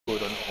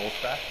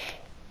horseback,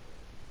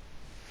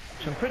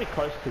 which I'm pretty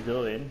close to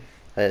doing.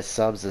 Yeah,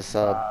 sub's a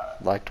sub.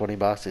 Like 20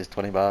 bucks is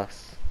 20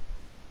 bucks.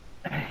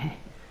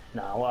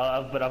 No,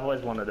 well, but I've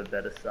always wanted a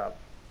better sub.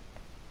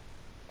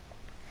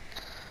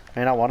 I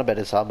mean, I want a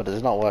better sub, but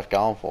it's not worth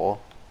going for.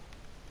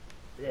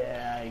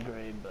 Yeah, I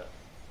agree, but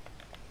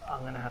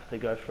I'm gonna have to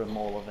go for a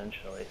mall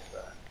eventually, so.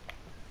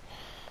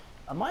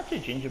 I might do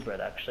gingerbread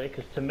actually,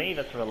 because to me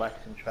that's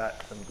relaxing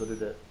tracks, I'm good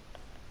at it.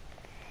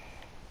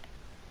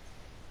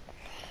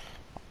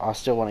 I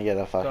still want to get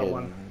a fucking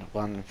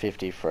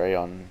 153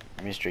 on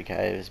Mystery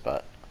Caves,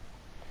 but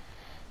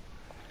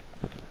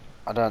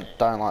I don't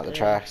like the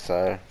track,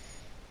 so.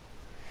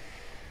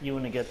 You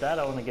want to get that?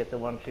 I want to get the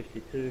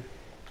 152.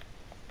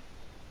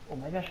 Or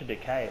maybe I should do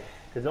Caves,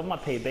 because on my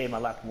PB my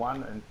lap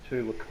 1 and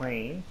 2 were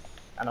clean,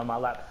 and on my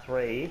lap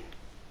 3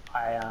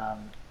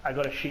 I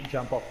got a shit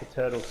jump off the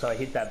turtle, so I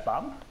hit that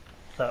bump.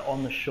 So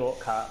on the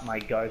shortcut my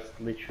ghost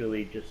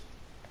literally just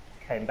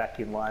came back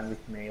in line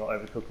with me or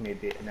overtook me a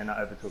bit, and then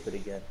I overtook it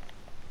again.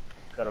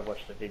 Gotta watch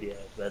the video,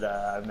 but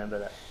I remember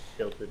that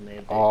tilted me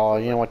a bit. Oh,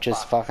 you know what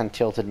just fucking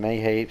tilted me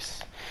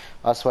heaps?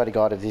 I swear to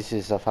God, if this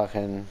is a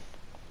fucking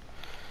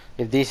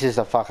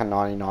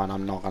 99,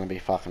 I'm not gonna be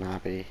fucking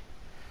happy.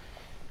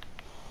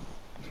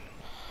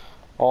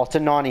 Oh, it's a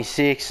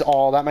 96.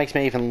 Oh, that makes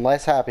me even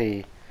less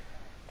happy.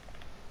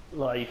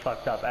 Like, you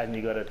fucked up and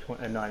you got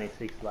a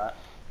 96 lap.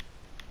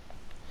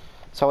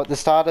 So at the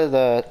start of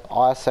the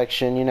ice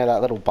section, you know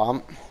that little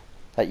bump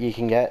that you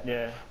can get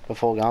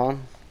before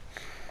going?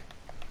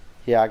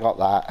 Yeah, I got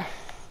that.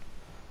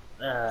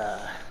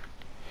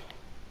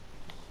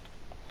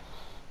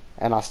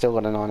 And I still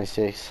got a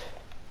 96.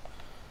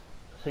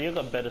 So you've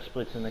got better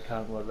splits than the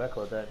current world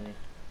record, don't you?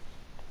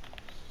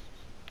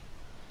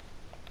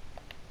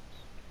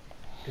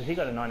 Because he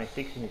got a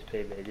 96 in his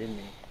PB, didn't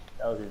he?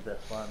 That was his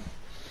best one.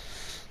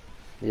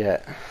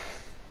 Yeah.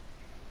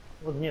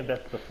 Wasn't your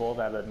best before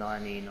that a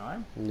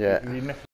 99? Yeah.